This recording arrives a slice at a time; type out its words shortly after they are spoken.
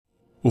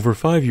Over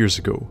 5 years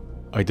ago,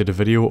 I did a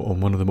video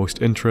on one of the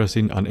most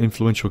interesting and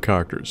influential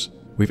characters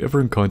we've ever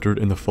encountered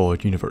in the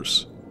Fallout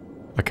universe.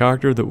 A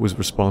character that was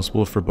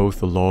responsible for both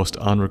the lost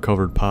and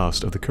recovered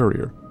past of the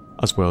Courier,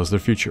 as well as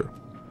their future.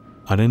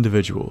 An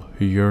individual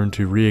who yearned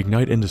to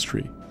reignite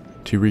industry,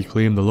 to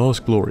reclaim the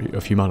lost glory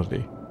of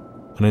humanity.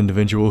 An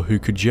individual who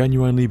could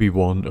genuinely be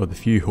one of the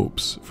few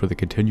hopes for the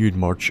continued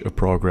march of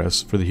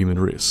progress for the human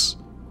race.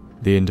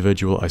 The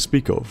individual I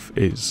speak of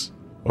is,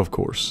 of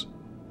course,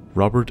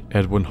 Robert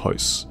Edwin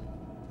House,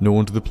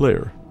 known to the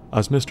player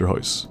as Mr.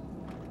 House.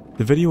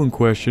 The video in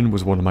question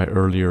was one of my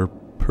earlier,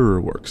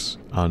 poorer works,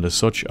 and as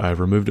such I have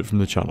removed it from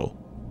the channel.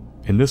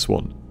 In this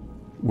one,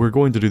 we're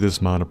going to do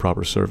this man a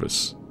proper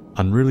service,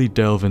 and really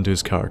delve into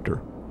his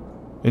character.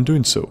 In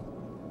doing so,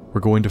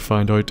 we're going to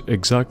find out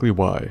exactly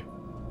why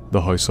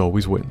the House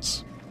always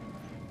wins.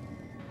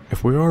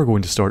 If we are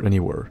going to start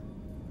anywhere,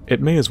 it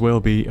may as well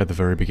be at the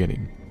very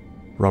beginning.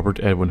 Robert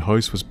Edwin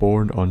House was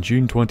born on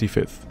June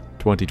 25th,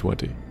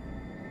 2020.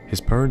 His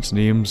parents'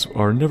 names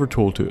are never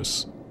told to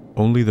us,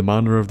 only the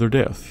manner of their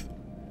death.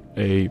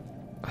 A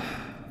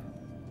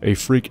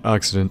freak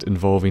accident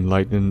involving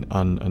lightning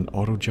and an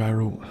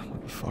autogyro.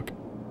 What the fuck?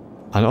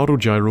 An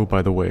autogyro,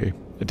 by the way,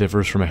 it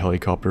differs from a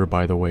helicopter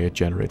by the way it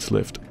generates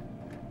lift.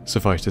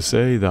 Suffice to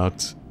say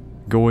that,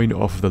 going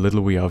off of the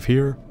little we have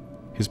here,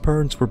 his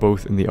parents were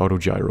both in the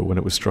autogyro when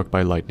it was struck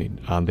by lightning,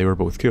 and they were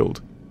both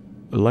killed.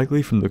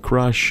 Likely from the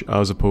crash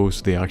as opposed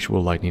to the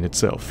actual lightning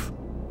itself,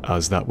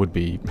 as that would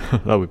be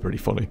pretty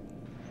funny.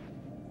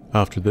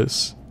 After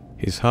this,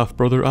 his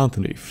half-brother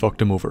Anthony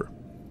fucked him over.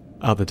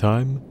 At the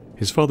time,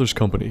 his father's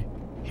company,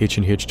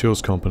 H&H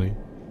Tools Company,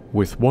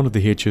 with one of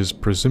the H's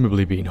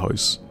presumably being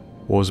House,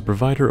 was a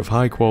provider of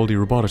high-quality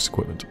robotics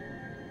equipment.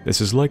 This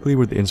is likely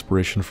where the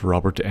inspiration for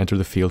Robert to enter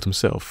the field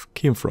himself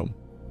came from.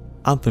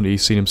 Anthony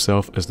seen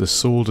himself as the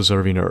sole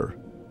deserving heir,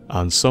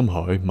 and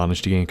somehow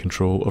managed to gain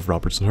control of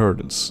Robert's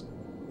inheritance,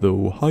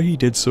 though how he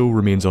did so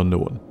remains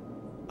unknown.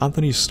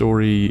 Anthony's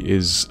story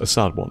is a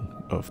sad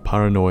one, of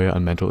paranoia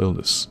and mental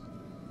illness,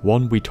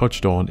 one we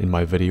touched on in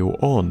my video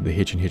on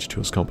the H&H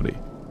Tools Company,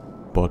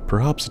 but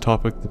perhaps a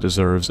topic that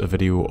deserves a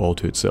video all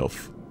to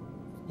itself.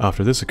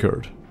 After this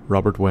occurred,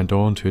 Robert went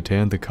on to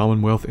attend the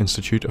Commonwealth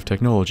Institute of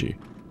Technology,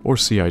 or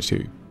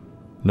CI2.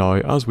 Now,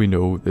 as we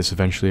know, this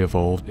eventually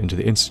evolved into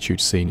the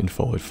Institute scene in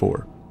Fallout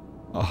 4.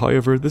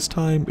 However, this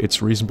time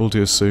it's reasonable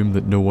to assume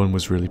that no one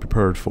was really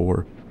prepared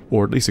for,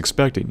 or at least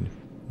expecting,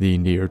 the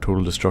near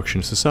total destruction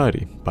of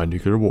society by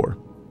nuclear war.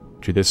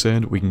 To this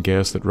end, we can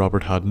guess that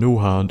Robert had no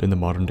hand in the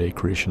modern day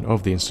creation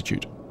of the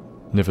Institute.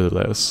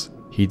 Nevertheless,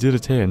 he did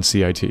attend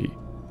CIT,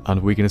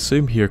 and we can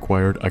assume he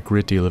acquired a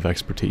great deal of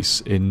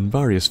expertise in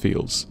various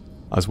fields,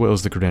 as well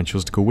as the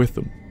credentials to go with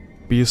them,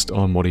 based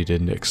on what he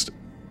did next.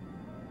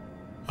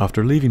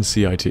 After leaving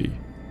CIT,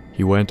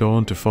 he went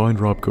on to found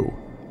RobCo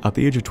at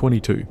the age of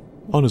 22,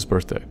 on his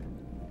birthday.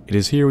 It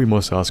is here we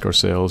must ask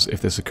ourselves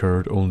if this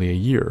occurred only a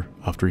year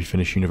after he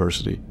finished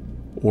university,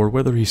 or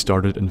whether he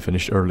started and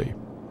finished early.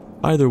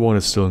 Either one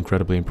is still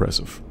incredibly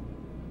impressive.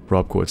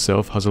 RobCo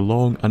itself has a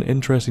long and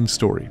interesting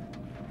story,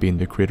 being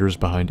the creators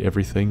behind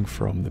everything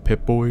from the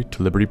Pip-Boy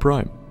to Liberty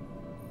Prime.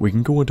 We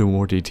can go into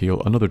more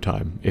detail another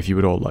time if you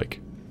would all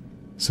like.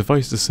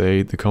 Suffice to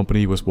say, the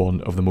company was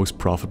one of the most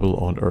profitable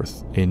on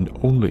Earth in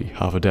only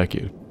half a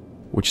decade,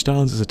 which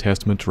stands as a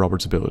testament to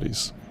Robert's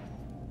abilities.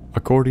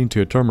 According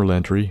to a terminal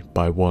entry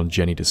by one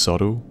Jenny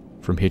DeSoto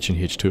from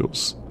H&H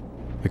Tools,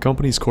 the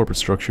company's corporate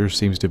structure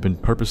seems to have been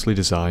purposely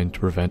designed to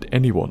prevent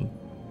anyone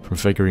from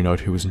figuring out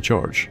who was in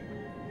charge,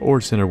 or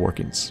its inner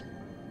workings.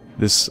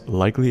 This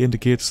likely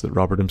indicates that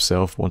Robert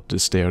himself wanted to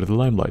stay out of the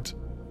limelight,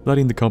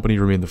 letting the company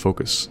remain the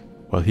focus,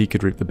 while he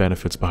could reap the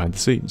benefits behind the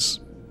scenes.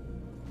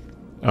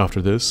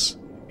 After this,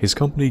 his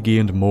company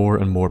gained more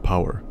and more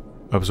power,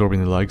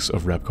 absorbing the likes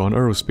of Repcon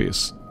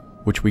Aerospace,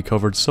 which we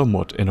covered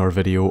somewhat in our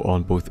video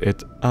on both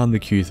it and the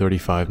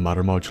Q35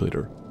 matter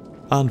modulator,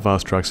 and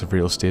vast tracts of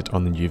real estate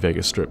on the New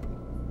Vegas Strip,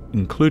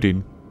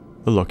 including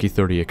the Lucky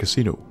 38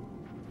 Casino,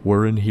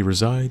 wherein he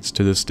resides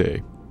to this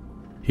day.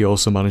 He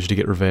also managed to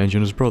get revenge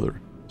on his brother,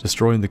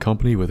 destroying the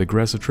company with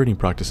aggressive trading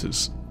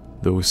practices,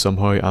 though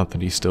somehow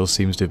Anthony still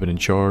seems to have been in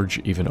charge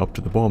even up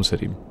to the bombs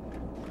hit him.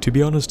 To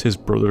be honest, his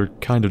brother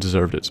kind of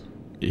deserved it.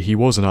 He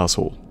was an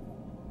asshole.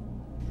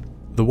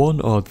 The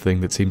one odd thing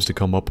that seems to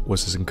come up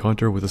was his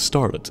encounter with a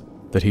starlet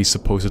that he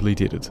supposedly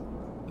dated.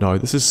 Now,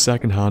 this is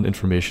second-hand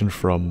information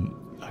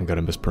from, I'm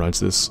gonna mispronounce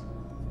this,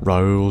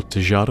 Raoul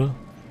Tejada,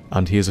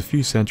 and he is a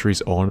few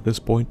centuries on at this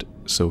point,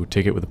 so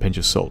take it with a pinch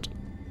of salt.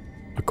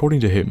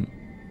 According to him,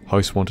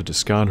 House wanted to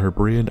scan her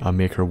brain and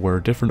make her wear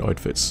different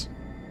outfits.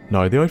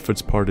 Now, the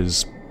outfits part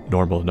is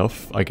normal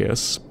enough, I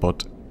guess,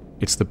 but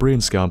it's the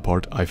brain scan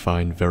part I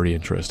find very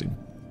interesting.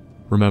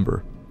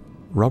 Remember,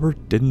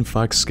 Robert did in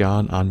fact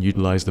scan and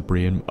utilize the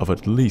brain of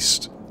at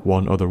least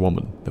one other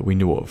woman that we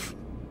know of.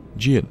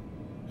 Jane,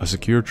 a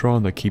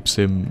securitron that keeps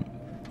him,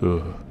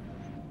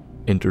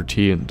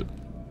 entertained.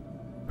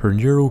 Her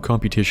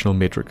neurocomputational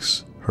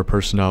matrix, her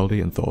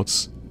personality and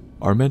thoughts,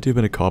 are meant to have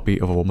been a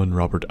copy of a woman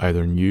Robert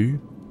either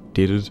knew,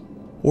 dated,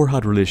 or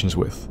had relations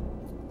with.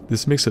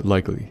 This makes it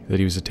likely that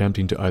he was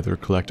attempting to either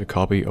collect a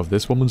copy of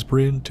this woman's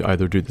brain to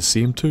either do the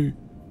same to,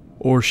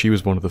 or she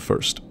was one of the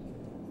first.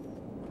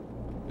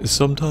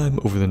 Sometime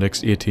over the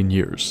next 18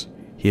 years,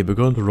 he had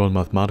begun to run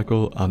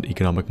mathematical and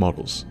economic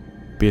models,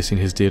 basing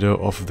his data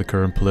off of the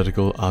current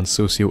political and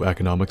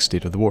socio-economic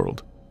state of the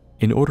world,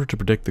 in order to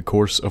predict the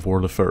course of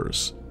world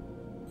affairs,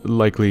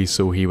 likely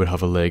so he would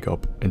have a leg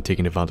up in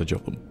taking advantage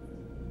of them.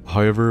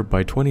 However,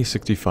 by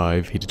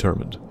 2065 he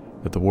determined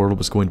that the world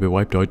was going to be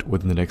wiped out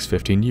within the next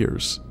 15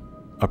 years,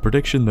 a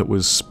prediction that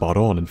was spot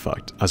on in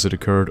fact, as it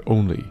occurred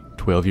only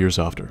 12 years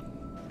after.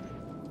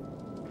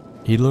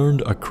 He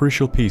learned a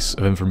crucial piece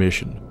of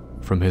information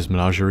from his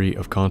menagerie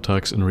of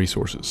contacts and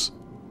resources.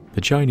 The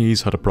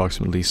Chinese had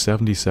approximately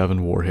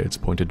 77 warheads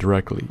pointed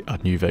directly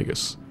at New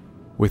Vegas.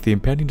 With the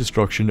impending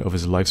destruction of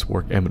his life's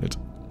work imminent,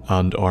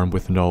 and armed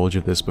with the knowledge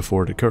of this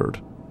before it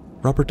occurred,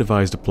 Robert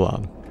devised a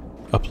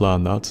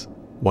plan that,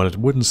 while it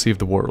wouldn't save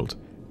the world,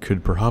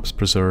 could perhaps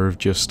preserve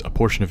just a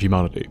portion of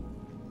humanity.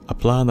 A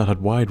plan that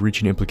had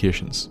wide-reaching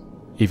implications,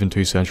 even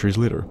 2 centuries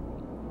later.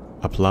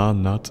 A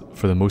plan that,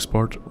 for the most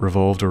part,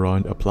 revolved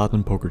around a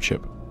platinum poker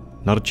chip.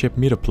 Not a chip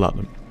made of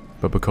platinum,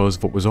 but because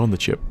of what was on the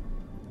chip.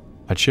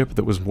 A chip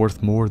that was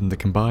worth more than the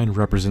combined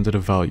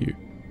representative value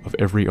of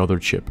every other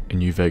chip in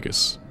New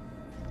Vegas.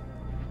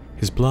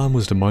 His plan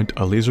was to mount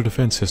a laser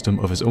defense system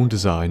of his own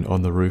design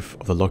on the roof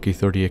of the Lucky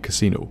Atharia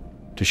casino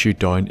to shoot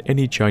down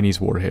any Chinese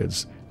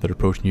warheads that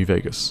approached New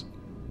Vegas.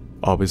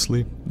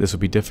 Obviously, this would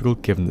be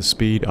difficult given the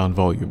speed and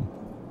volume,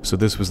 so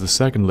this was the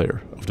second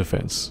layer of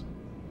defense.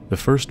 The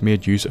first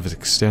made use of his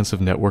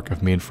extensive network of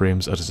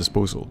mainframes at his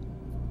disposal.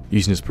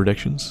 Using his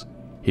predictions,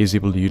 he was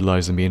able to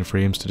utilize the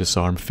mainframes to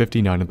disarm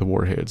 59 of the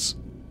warheads,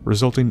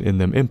 resulting in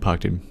them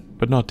impacting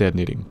but not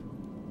detonating.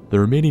 The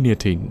remaining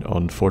 18,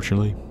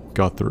 unfortunately,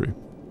 got through,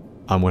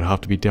 and would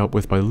have to be dealt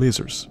with by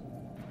lasers.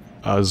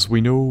 As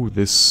we know,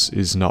 this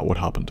is not what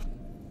happened.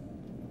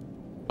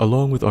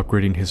 Along with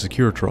upgrading his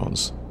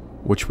Securitrons,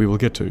 which we will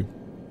get to,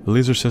 the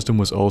laser system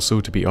was also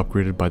to be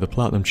upgraded by the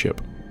Platinum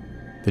chip.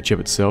 The chip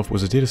itself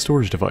was a data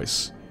storage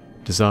device,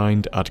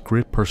 designed at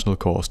great personal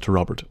cost to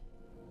Robert.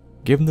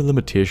 Given the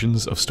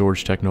limitations of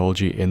storage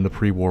technology in the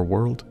pre-war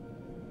world,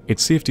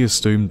 it's safe to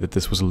assume that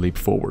this was a leap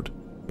forward,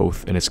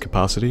 both in its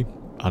capacity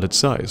and its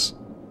size.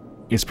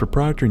 Its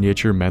proprietary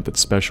nature meant that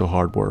special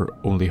hardware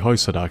only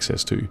House had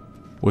access to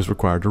was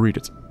required to read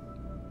it.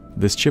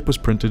 This chip was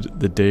printed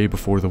the day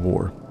before the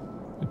war,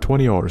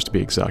 20 hours to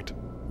be exact,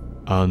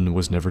 and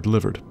was never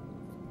delivered.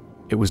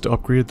 It was to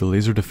upgrade the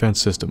laser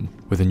defense system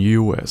with a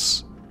new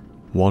OS,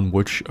 one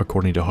which,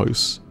 according to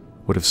House,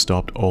 would have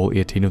stopped all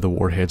 18 of the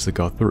warheads that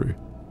got through,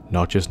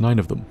 not just 9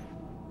 of them,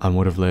 and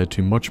would have led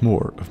to much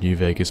more of New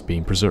Vegas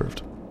being preserved,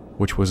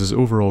 which was his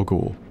overall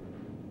goal.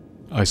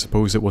 I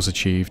suppose it was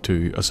achieved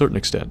to a certain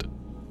extent,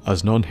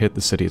 as none hit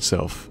the city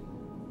itself.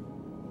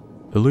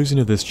 The losing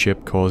of this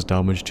chip caused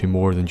damage to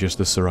more than just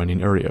the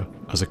surrounding area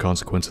as a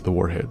consequence of the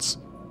warheads.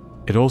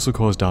 It also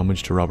caused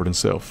damage to Robert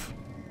himself.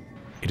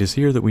 It is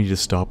here that we need to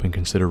stop and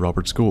consider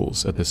Robert's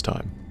goals at this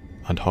time,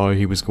 and how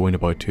he was going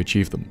about to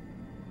achieve them.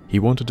 He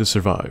wanted to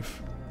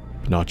survive,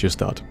 but not just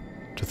that,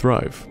 to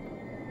thrive.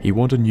 He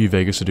wanted New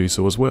Vegas to do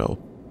so as well,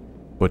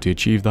 but to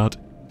achieve that,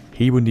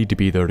 he would need to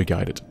be there to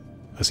guide it,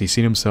 as he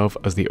seen himself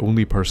as the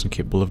only person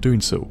capable of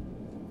doing so,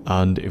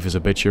 and if his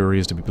obituary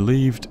is to be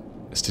believed,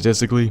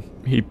 statistically,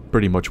 he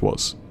pretty much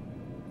was.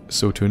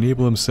 So to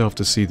enable himself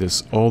to see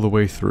this all the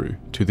way through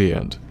to the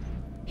end,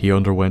 he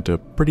underwent a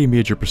pretty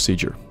major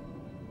procedure.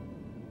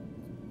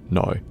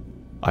 Now,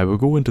 I will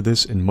go into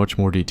this in much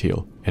more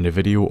detail in a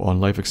video on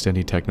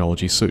life-extending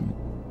technology soon,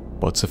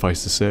 but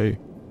suffice to say,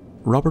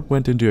 Robert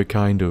went into a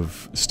kind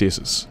of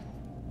stasis.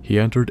 He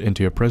entered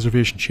into a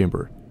preservation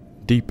chamber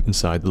deep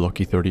inside the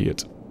Lucky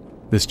 38.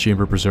 This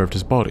chamber preserved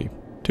his body,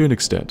 to an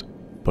extent,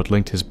 but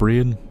linked his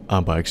brain,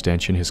 and by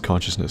extension his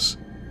consciousness,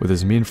 with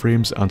his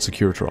mainframes and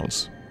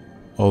Securitrons.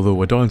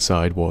 Although a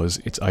downside was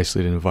its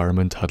isolated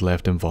environment had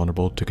left him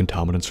vulnerable to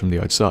contaminants from the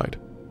outside,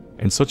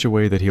 in such a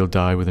way that he'll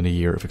die within a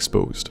year if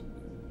exposed.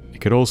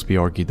 It could also be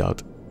argued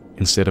that,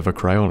 instead of a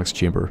cryonics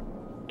chamber,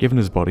 given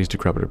his body's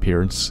decrepit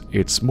appearance,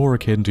 it's more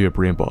akin to a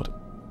brain bot.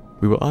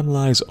 We will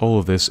analyse all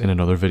of this in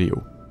another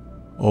video.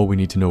 All we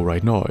need to know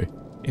right now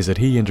is that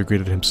he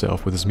integrated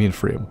himself with his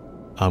mainframe,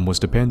 and was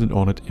dependent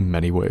on it in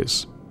many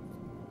ways.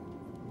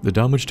 The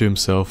damage to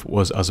himself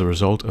was as a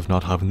result of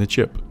not having the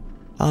chip,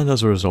 and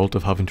as a result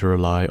of having to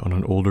rely on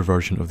an older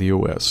version of the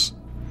OS.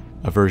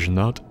 A version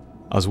that,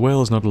 as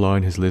well as not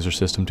allowing his laser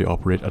system to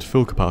operate at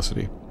full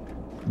capacity,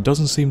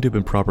 doesn't seem to have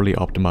been properly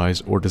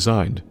optimized or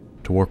designed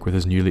to work with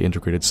his newly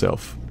integrated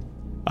self.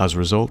 As a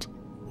result,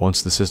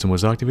 once the system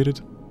was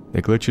activated,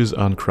 the glitches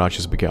and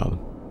crashes began.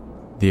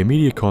 The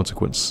immediate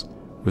consequence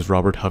was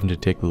Robert having to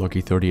take the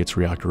Lucky 38's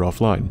reactor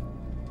offline,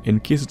 in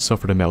case it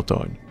suffered a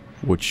meltdown,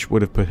 which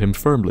would have put him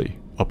firmly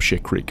up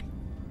shit creek.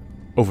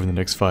 Over the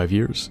next 5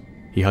 years,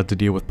 he had to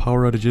deal with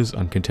power outages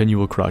and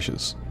continual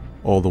crashes,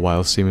 all the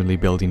while seemingly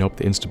building up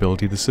the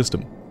instability of the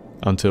system,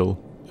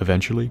 until,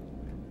 eventually,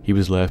 he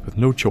was left with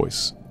no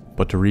choice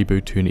but to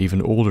reboot to an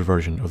even older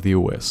version of the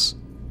OS.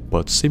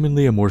 but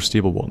seemingly a more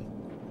stable one.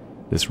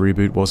 This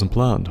reboot wasn't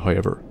planned,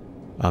 however,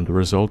 and the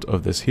result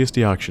of this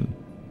hasty action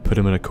put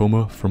him in a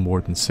coma for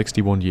more than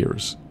 61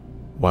 years,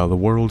 while the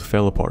world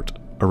fell apart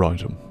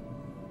around him.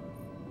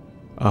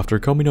 After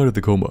coming out of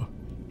the coma,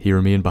 he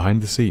remained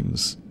behind the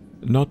scenes,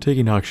 not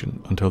taking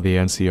action until the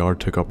NCR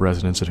took up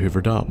residence at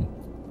Hoover Dam.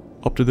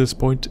 Up to this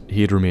point,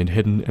 he had remained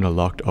hidden in a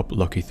locked-up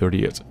Lucky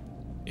 38,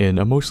 in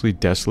a mostly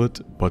desolate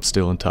but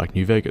still intact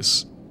New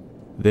Vegas,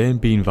 then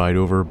being vied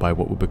over by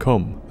what would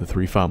become the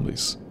three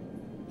families.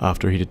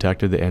 After he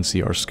detected the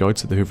NCR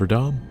scouts at the Hoover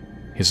Dam,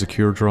 his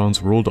secure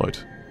drones rolled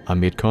out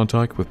and made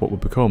contact with what would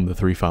become the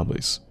three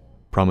families,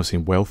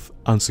 promising wealth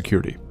and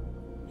security.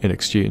 In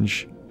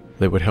exchange,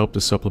 they would help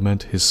to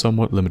supplement his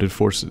somewhat limited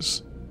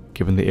forces,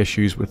 given the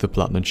issues with the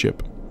Platinum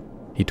chip.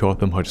 He taught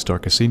them how to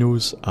start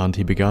casinos, and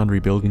he began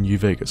rebuilding New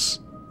Vegas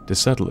to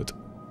settle it.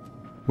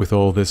 With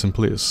all this in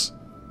place,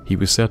 he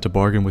was set to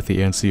bargain with the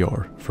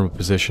NCR from a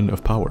position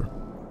of power,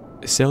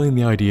 selling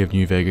the idea of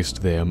New Vegas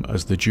to them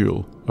as the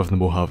jewel of the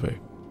Mojave.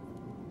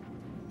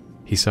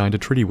 He signed a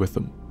treaty with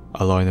them,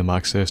 allowing them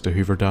access to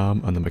Hoover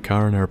Dam and the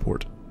McCarran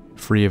Airport,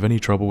 free of any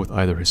trouble with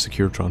either his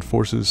Securitron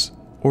forces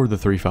or the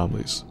three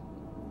families.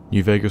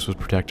 New Vegas was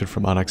protected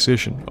from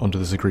annexation under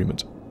this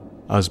agreement,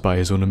 as by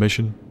his own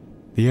admission,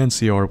 the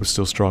NCR was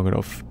still strong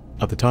enough,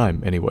 at the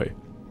time anyway,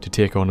 to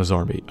take on his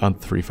army and the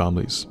three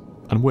families,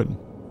 and win.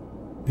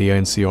 The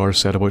NCR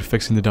set about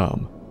fixing the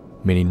dam,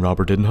 meaning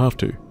Robert didn't have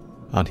to,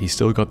 and he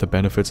still got the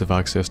benefits of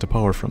access to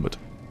power from it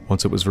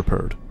once it was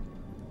repaired.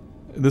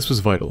 This was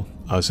vital,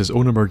 as his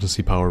own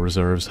emergency power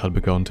reserves had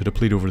begun to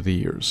deplete over the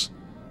years,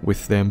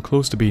 with them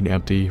close to being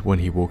empty when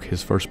he woke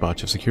his first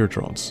batch of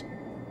Securitrons.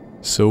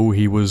 So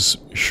he was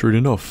shrewd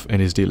enough in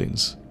his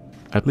dealings,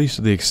 at least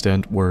to the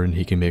extent wherein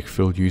he can make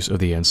full use of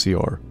the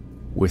NCR,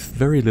 with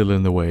very little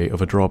in the way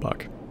of a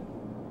drawback.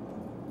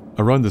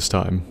 Around this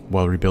time,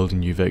 while rebuilding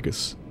New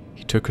Vegas,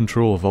 he took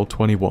control of Vault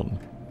 21,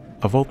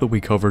 a vault that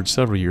we covered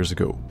several years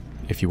ago.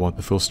 If you want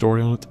the full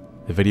story on it,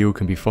 the video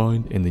can be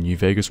found in the New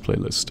Vegas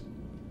playlist.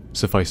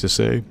 Suffice to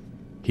say,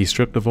 he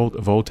stripped the vault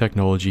of all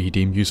technology he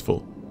deemed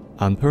useful,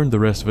 and turned the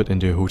rest of it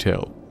into a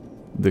hotel.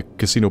 The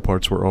casino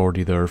parts were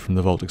already there from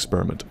the vault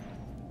experiment.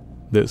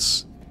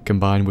 This,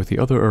 combined with the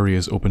other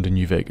areas opened in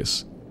New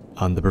Vegas,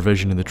 and the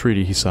provision in the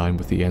treaty he signed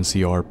with the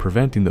NCR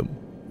preventing them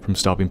from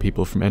stopping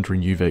people from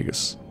entering New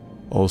Vegas,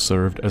 all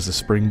served as a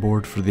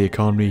springboard for the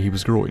economy he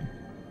was growing,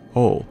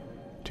 all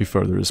to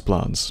further his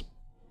plans.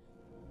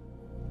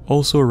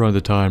 Also around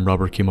the time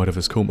Robert came out of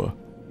his coma,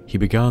 he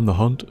began the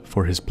hunt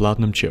for his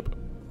Platinum chip,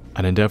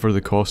 an endeavour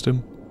that cost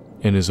him,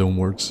 in his own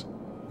words,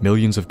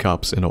 millions of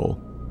caps in all.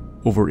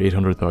 Over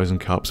 800,000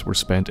 caps were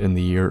spent in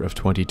the year of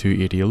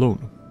 2280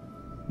 alone.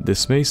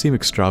 This may seem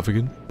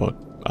extravagant, but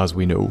as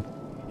we know,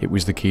 it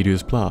was the key to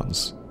his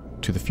plans,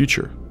 to the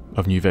future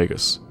of New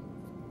Vegas,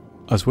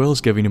 as well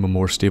as giving him a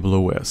more stable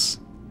OS,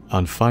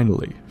 and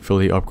finally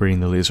fully upgrading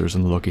the lasers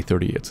in the Lucky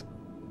 38.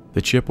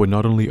 The chip would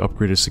not only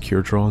upgrade his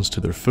Securitrons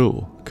to their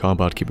full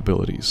combat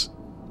capabilities,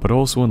 but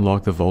also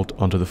unlock the vault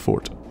onto the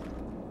fort.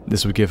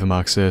 This would give him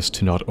access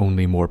to not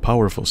only more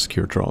powerful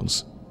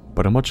Securitrons,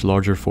 but a much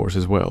larger force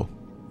as well.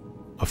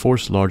 A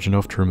force large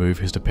enough to remove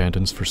his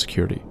dependence for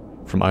security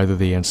from either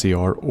the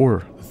NCR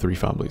or the three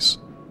families.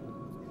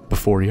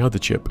 Before he had the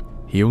chip,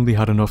 he only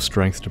had enough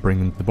strength to bring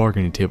them to the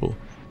bargaining table,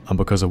 and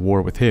because a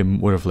war with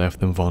him would have left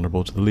them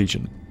vulnerable to the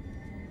Legion.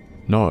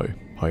 Now,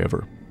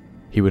 however,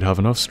 he would have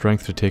enough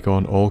strength to take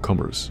on all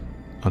comers,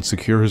 and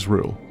secure his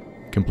rule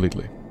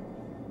completely.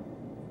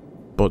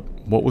 But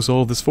what was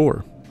all this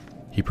for?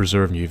 He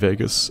preserved New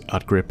Vegas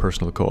at great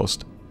personal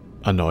cost,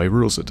 and now he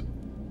rules it.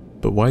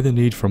 But why the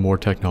need for more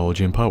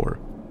technology and power?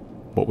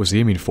 What was he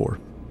aiming for?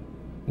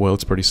 Well,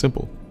 it's pretty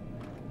simple.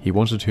 He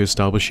wanted to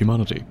establish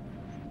humanity,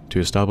 to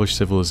establish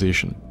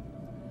civilization.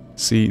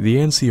 See, the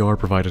NCR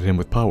provided him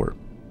with power,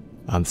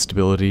 and the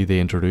stability they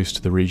introduced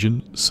to the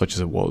region, such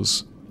as it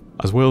was,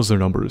 as well as their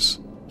numbers,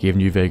 gave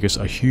New Vegas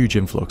a huge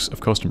influx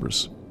of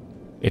customers.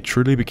 It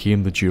truly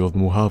became the jewel of the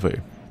Mojave.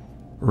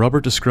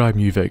 Robert described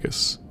New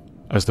Vegas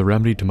as the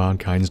remedy to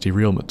mankind's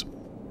derailment,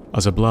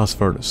 as a blast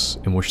furnace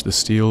in which the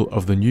steel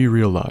of the new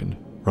rail line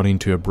running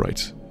to a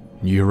bright,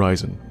 new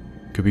horizon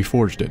could be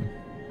forged in.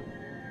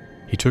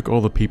 He took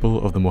all the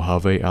people of the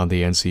Mojave and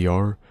the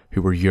NCR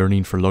who were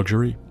yearning for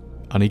luxury,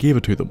 and he gave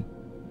it to them,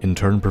 in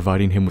turn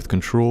providing him with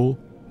control,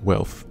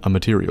 wealth, and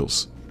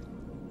materials.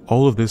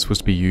 All of this was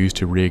to be used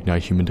to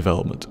reignite human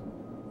development.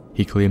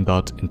 He claimed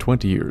that, in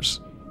 20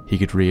 years, he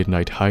could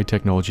reignite high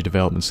technology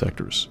development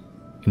sectors.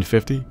 In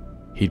 50,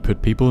 he'd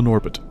put people in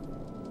orbit.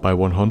 By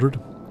 100,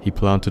 he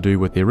planned to do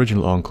what the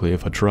original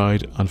Enclave had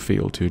tried and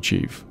failed to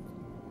achieve.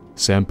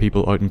 Send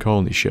people out in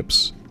colony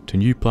ships to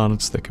new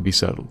planets that could be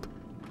settled,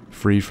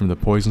 free from the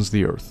poisons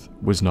the Earth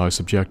was now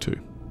subject to.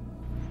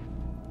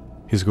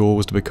 His goal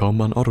was to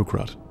become an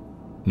autocrat.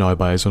 Now,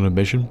 by his own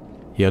admission,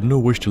 he had no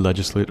wish to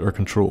legislate or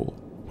control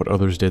what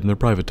others did in their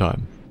private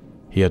time.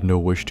 He had no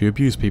wish to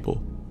abuse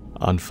people,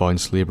 and found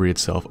slavery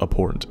itself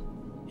abhorrent.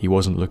 He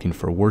wasn't looking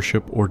for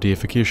worship or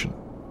deification.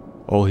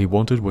 All he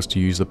wanted was to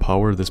use the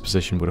power this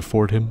position would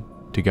afford him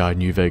to guide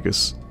New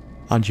Vegas,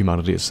 and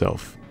humanity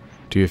itself,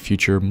 to a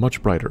future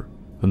much brighter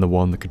than the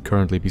one that could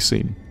currently be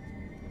seen.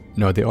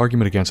 Now, the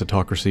argument against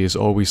autocracy is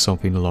always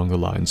something along the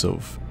lines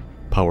of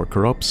power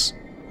corrupts,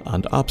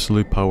 and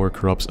absolute power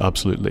corrupts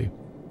absolutely.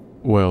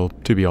 Well,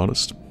 to be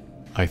honest,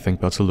 I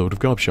think that's a load of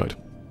gobshite.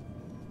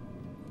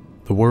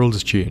 The world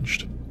has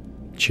changed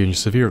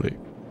severely.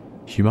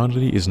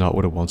 Humanity is not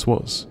what it once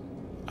was,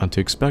 and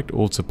to expect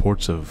old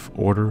supports of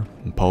order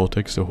and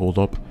politics to hold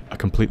up a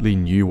completely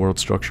new world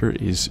structure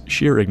is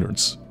sheer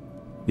ignorance.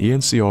 The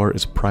NCR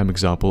is a prime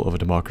example of a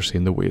democracy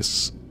in the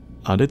wastes,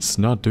 and it's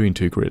not doing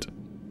too great.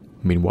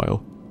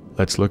 Meanwhile,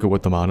 let's look at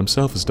what the man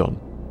himself has done.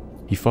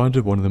 He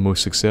founded one of the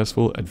most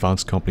successful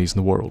advanced companies in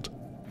the world.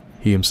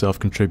 He himself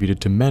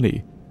contributed to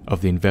many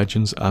of the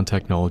inventions and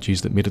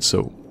technologies that made it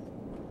so.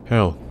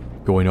 Hell,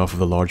 going off of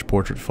the large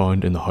portrait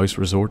found in the House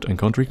Resort and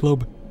Country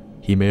Club,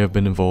 he may have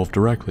been involved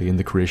directly in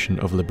the creation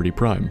of Liberty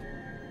Prime.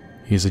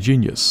 He is a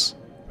genius,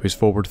 whose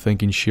forward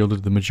thinking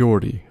shielded the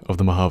majority of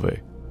the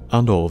Mojave,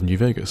 and all of New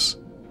Vegas,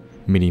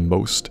 meaning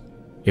most,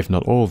 if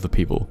not all of the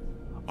people,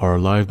 are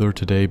alive there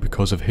today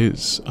because of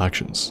his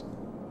actions.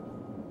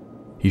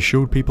 He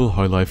showed people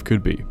how life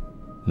could be,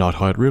 not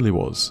how it really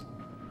was,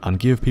 and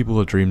gave people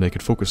a dream they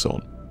could focus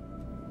on.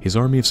 His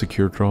army of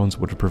Securitrons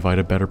would have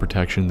provided better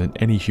protection than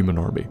any human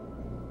army.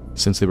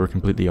 Since they were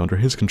completely under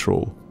his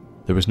control,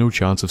 there was no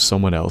chance of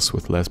someone else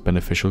with less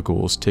beneficial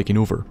goals taking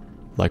over,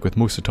 like with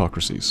most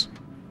autocracies.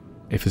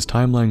 If his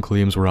timeline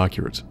claims were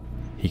accurate,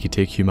 he could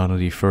take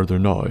humanity further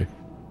now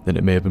than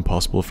it may have been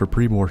possible for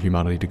pre-war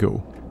humanity to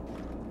go.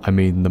 I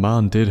mean, the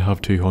man did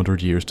have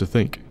 200 years to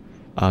think,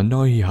 and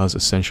now he has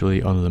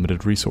essentially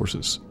unlimited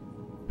resources.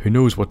 Who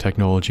knows what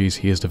technologies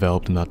he has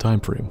developed in that time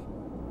frame?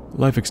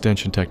 Life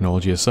extension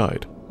technology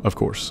aside, of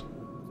course.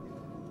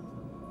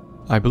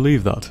 I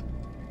believe that,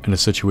 in a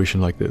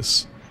situation like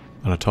this,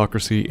 an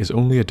autocracy is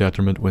only a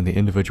detriment when the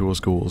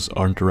individual's goals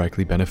aren't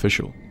directly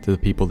beneficial to the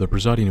people they're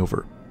presiding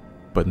over.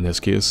 But in this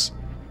case,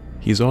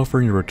 he's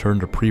offering a return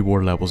to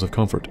pre-war levels of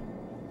comfort,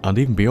 and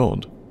even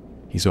beyond,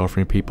 he's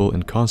offering people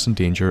in constant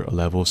danger a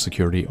level of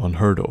security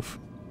unheard of.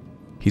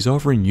 He's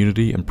offering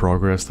unity and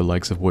progress the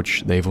likes of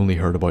which they've only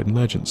heard about in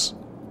legends.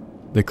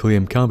 The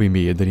claim can be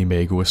made that he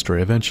may go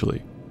astray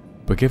eventually,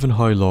 but given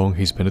how long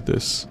he's been at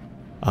this,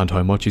 and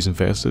how much he's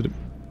invested,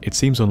 it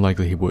seems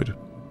unlikely he would,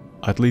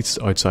 at least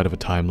outside of a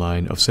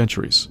timeline of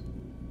centuries.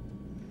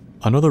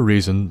 Another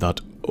reason that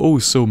oh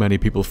so many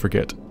people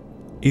forget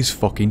is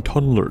fucking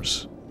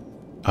tunnelers.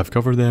 I've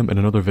covered them in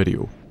another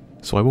video,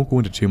 so I won't go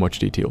into too much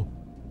detail.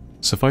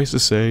 Suffice to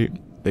say,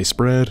 they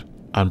spread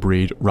and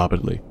breed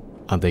rapidly,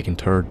 and they can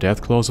tear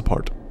Deathclaws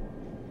apart.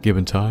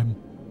 Given time,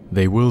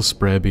 they will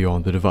spread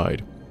beyond the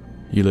divide.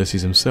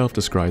 Ulysses himself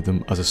described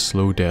them as a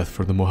slow death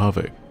for the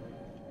Mojave.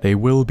 They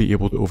will be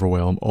able to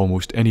overwhelm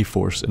almost any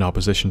force in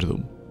opposition to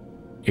them,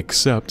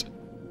 except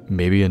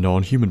maybe a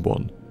non-human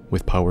one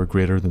with power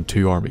greater than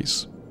 2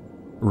 armies.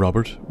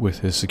 Robert, with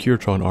his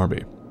Securitron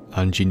army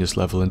and genius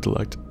level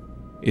intellect,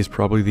 is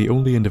probably the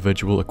only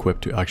individual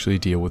equipped to actually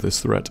deal with this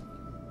threat.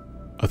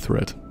 A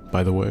threat,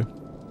 by the way,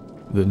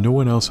 that no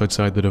one else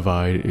outside the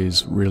divide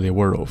is really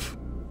aware of.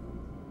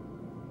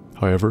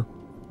 However,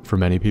 for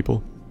many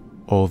people,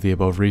 all of the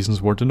above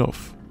reasons weren't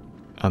enough,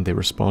 and they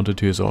responded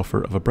to his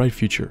offer of a bright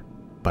future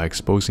by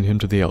exposing him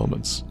to the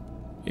elements,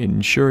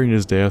 ensuring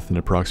his death in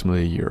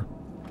approximately a year.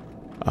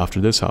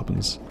 After this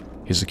happens,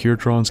 his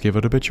Securitrons give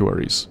out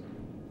obituaries,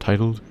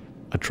 titled,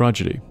 "A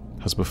Tragedy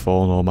Has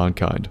Befallen All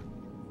Mankind."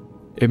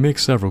 It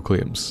makes several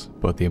claims,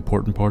 but the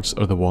important parts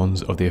are the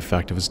ones of the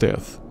effect of his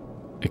death.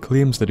 It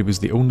claims that he was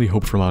the only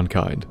hope for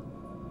mankind,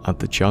 and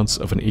the chance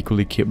of an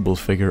equally capable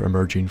figure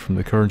emerging from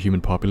the current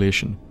human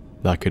population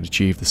that could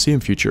achieve the same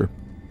future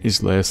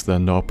is less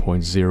than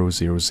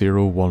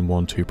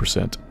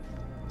 0.000112%,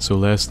 so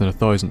less than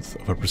 1,000th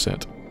of a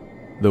percent.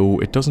 Though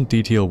it doesn't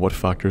detail what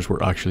factors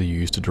were actually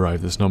used to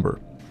derive this number.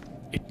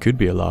 It could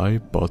be a lie,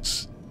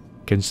 but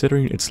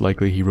considering it's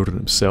likely he wrote it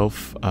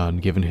himself,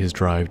 and given his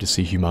drive to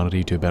see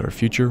humanity to a better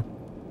future,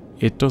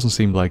 it doesn't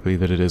seem likely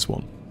that it is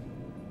one.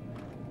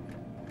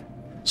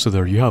 So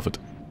there you have it,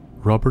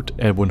 Robert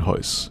Edwin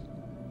House.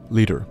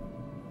 Leader,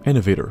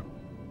 innovator,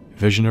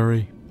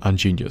 visionary, and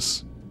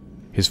genius.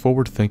 His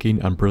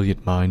forward-thinking and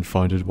brilliant mind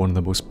founded one of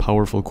the most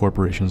powerful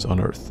corporations on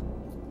Earth,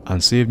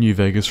 and saved New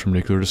Vegas from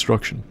nuclear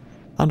destruction,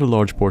 and a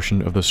large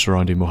portion of the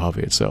surrounding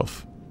Mojave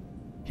itself.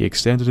 He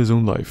extended his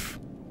own life,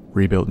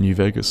 rebuilt New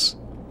Vegas,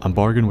 and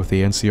bargained with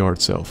the NCR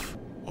itself,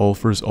 all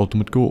for his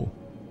ultimate goal,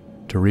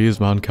 to raise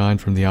mankind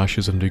from the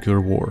ashes of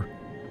nuclear war,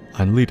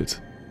 and lead it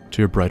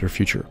to a brighter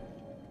future.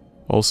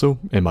 Also,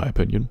 in my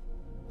opinion,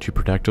 to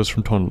protect us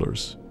from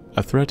tunnelers,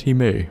 a threat he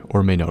may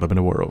or may not have been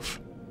aware of.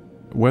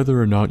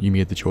 Whether or not you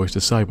made the choice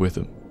to side with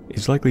him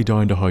is likely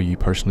down to how you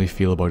personally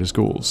feel about his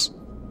goals,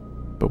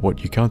 but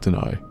what you can't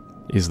deny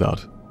is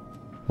that,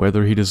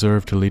 whether he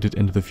deserved to lead it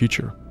into the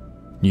future,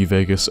 New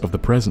Vegas of the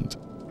present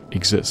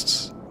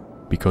exists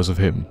because of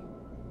him.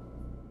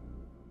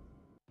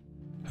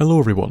 Hello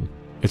everyone,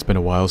 it's been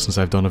a while since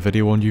I've done a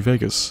video on New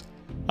Vegas,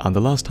 and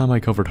the last time I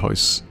covered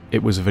House,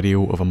 it was a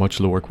video of a much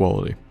lower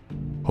quality.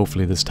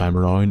 Hopefully this time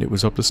around it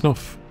was up to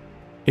snuff.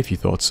 If you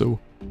thought so,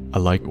 a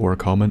like or a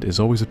comment is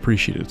always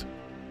appreciated.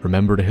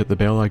 Remember to hit the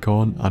bell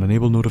icon and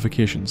enable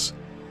notifications,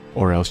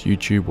 or else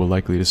YouTube will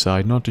likely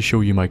decide not to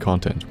show you my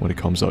content when it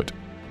comes out.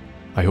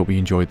 I hope you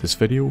enjoyed this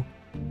video,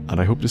 and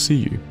I hope to see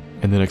you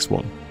in the next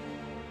one.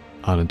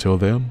 And until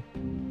then,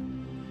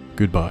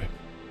 goodbye.